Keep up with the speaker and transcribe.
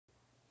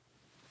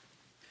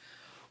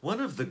One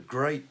of the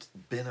great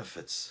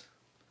benefits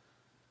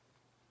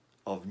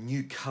of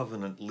new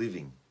covenant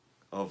living,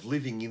 of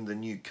living in the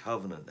new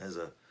covenant as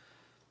a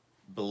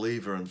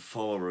believer and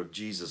follower of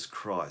Jesus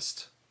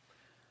Christ,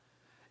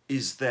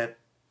 is that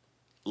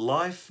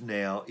life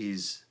now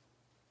is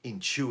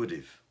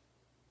intuitive.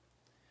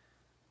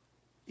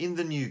 In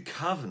the new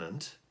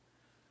covenant,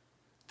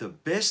 the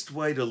best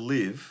way to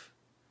live,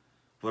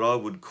 what I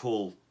would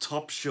call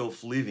top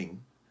shelf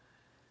living,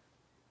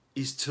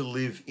 is to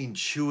live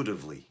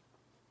intuitively.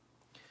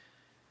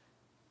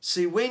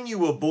 See, when you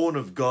were born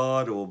of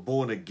God or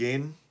born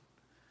again,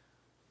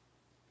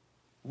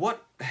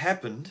 what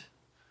happened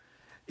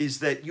is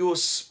that your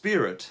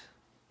spirit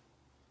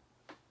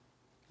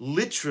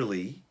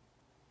literally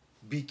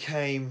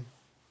became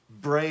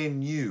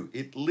brand new.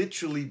 It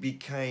literally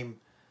became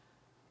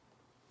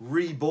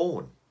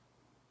reborn.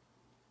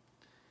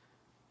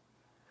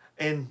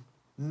 And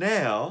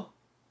now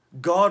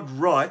God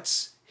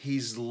writes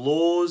His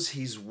laws,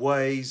 His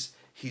ways,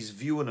 His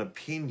view and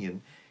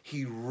opinion.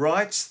 He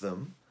writes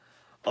them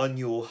on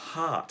your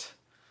heart.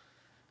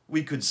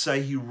 We could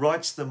say He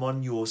writes them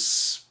on your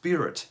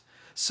spirit,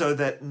 so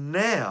that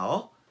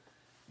now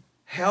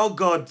how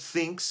God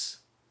thinks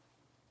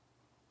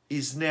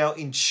is now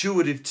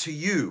intuitive to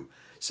you.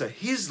 So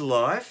His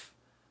life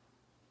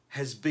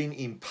has been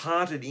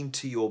imparted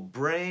into your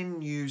brand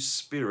new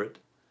spirit,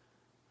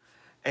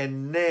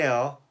 and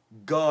now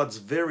God's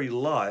very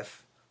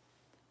life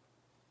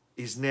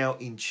is now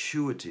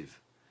intuitive.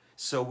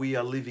 So we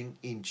are living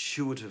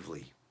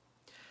intuitively.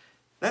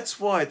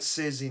 That's why it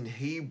says in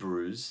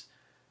Hebrews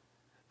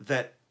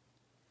that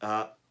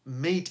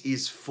meat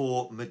is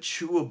for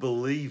mature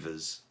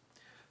believers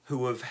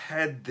who have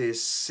had their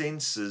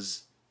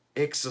senses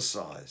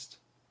exercised.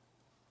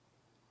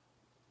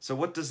 So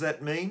what does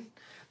that mean?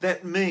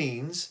 That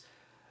means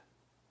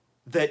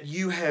that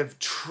you have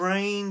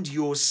trained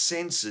your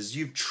senses,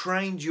 you've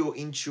trained your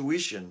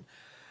intuition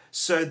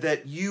so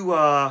that you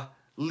are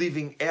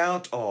living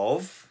out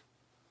of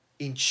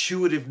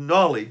intuitive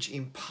knowledge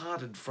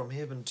imparted from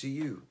heaven to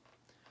you.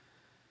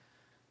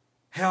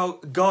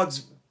 How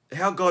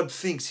God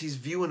thinks, His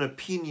view and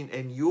opinion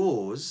and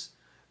yours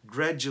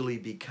gradually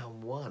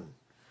become one.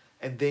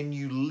 And then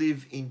you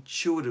live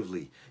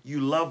intuitively. You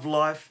love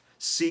life,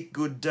 seek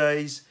good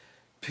days.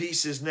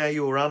 Peace is now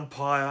your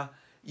umpire.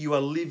 You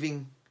are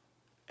living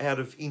out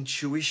of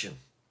intuition.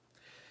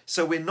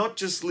 So we're not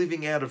just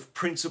living out of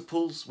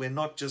principles. We're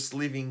not just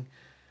living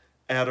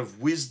out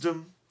of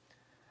wisdom,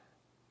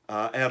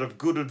 out of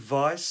good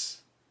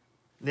advice.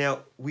 Now,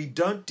 we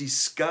don't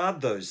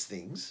discard those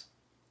things,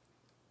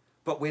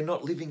 but we're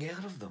not living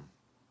out of them.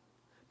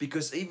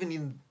 Because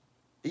even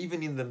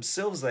in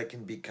themselves, they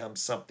can become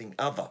something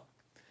other.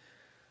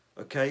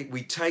 Okay,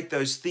 we take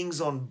those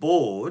things on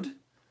board,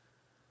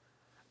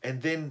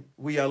 and then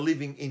we are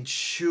living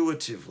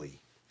intuitively.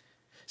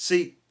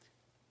 See,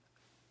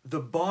 the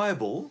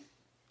Bible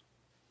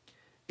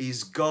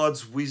is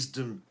God's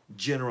wisdom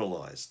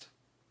generalized.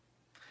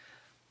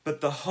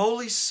 But the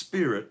Holy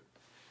Spirit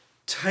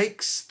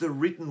takes the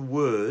written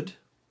word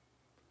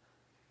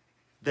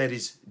that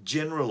is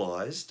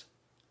generalized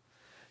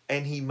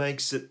and He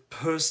makes it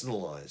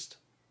personalized.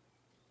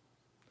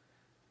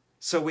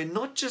 So we're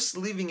not just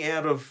living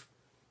out of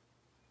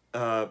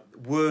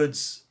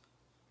words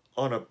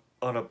on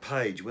a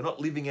page. We're not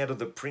living out of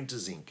the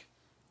printer's ink.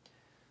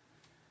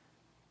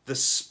 The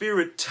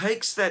Spirit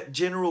takes that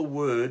general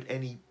word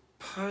and He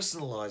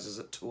personalizes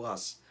it to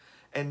us.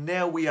 And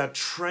now we are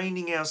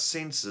training our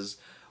senses.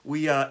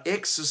 We are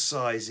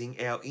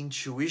exercising our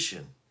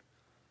intuition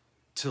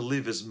to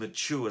live as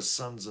mature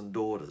sons and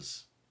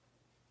daughters.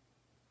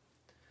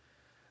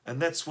 And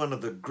that's one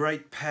of the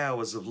great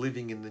powers of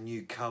living in the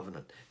new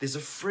covenant. There's a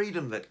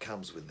freedom that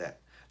comes with that.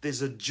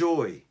 There's a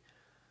joy.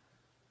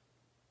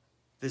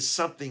 There's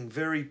something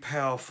very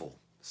powerful,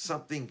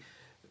 something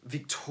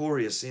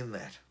victorious in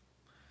that.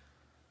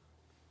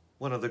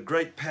 One of the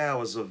great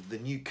powers of the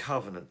new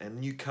covenant and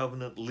new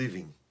covenant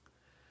living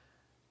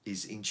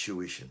is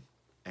intuition,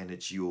 and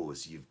it's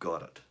yours. You've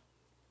got it.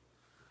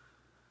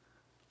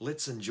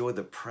 Let's enjoy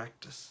the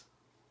practice,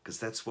 because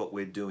that's what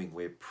we're doing.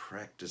 We're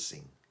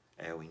practicing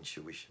our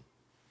intuition.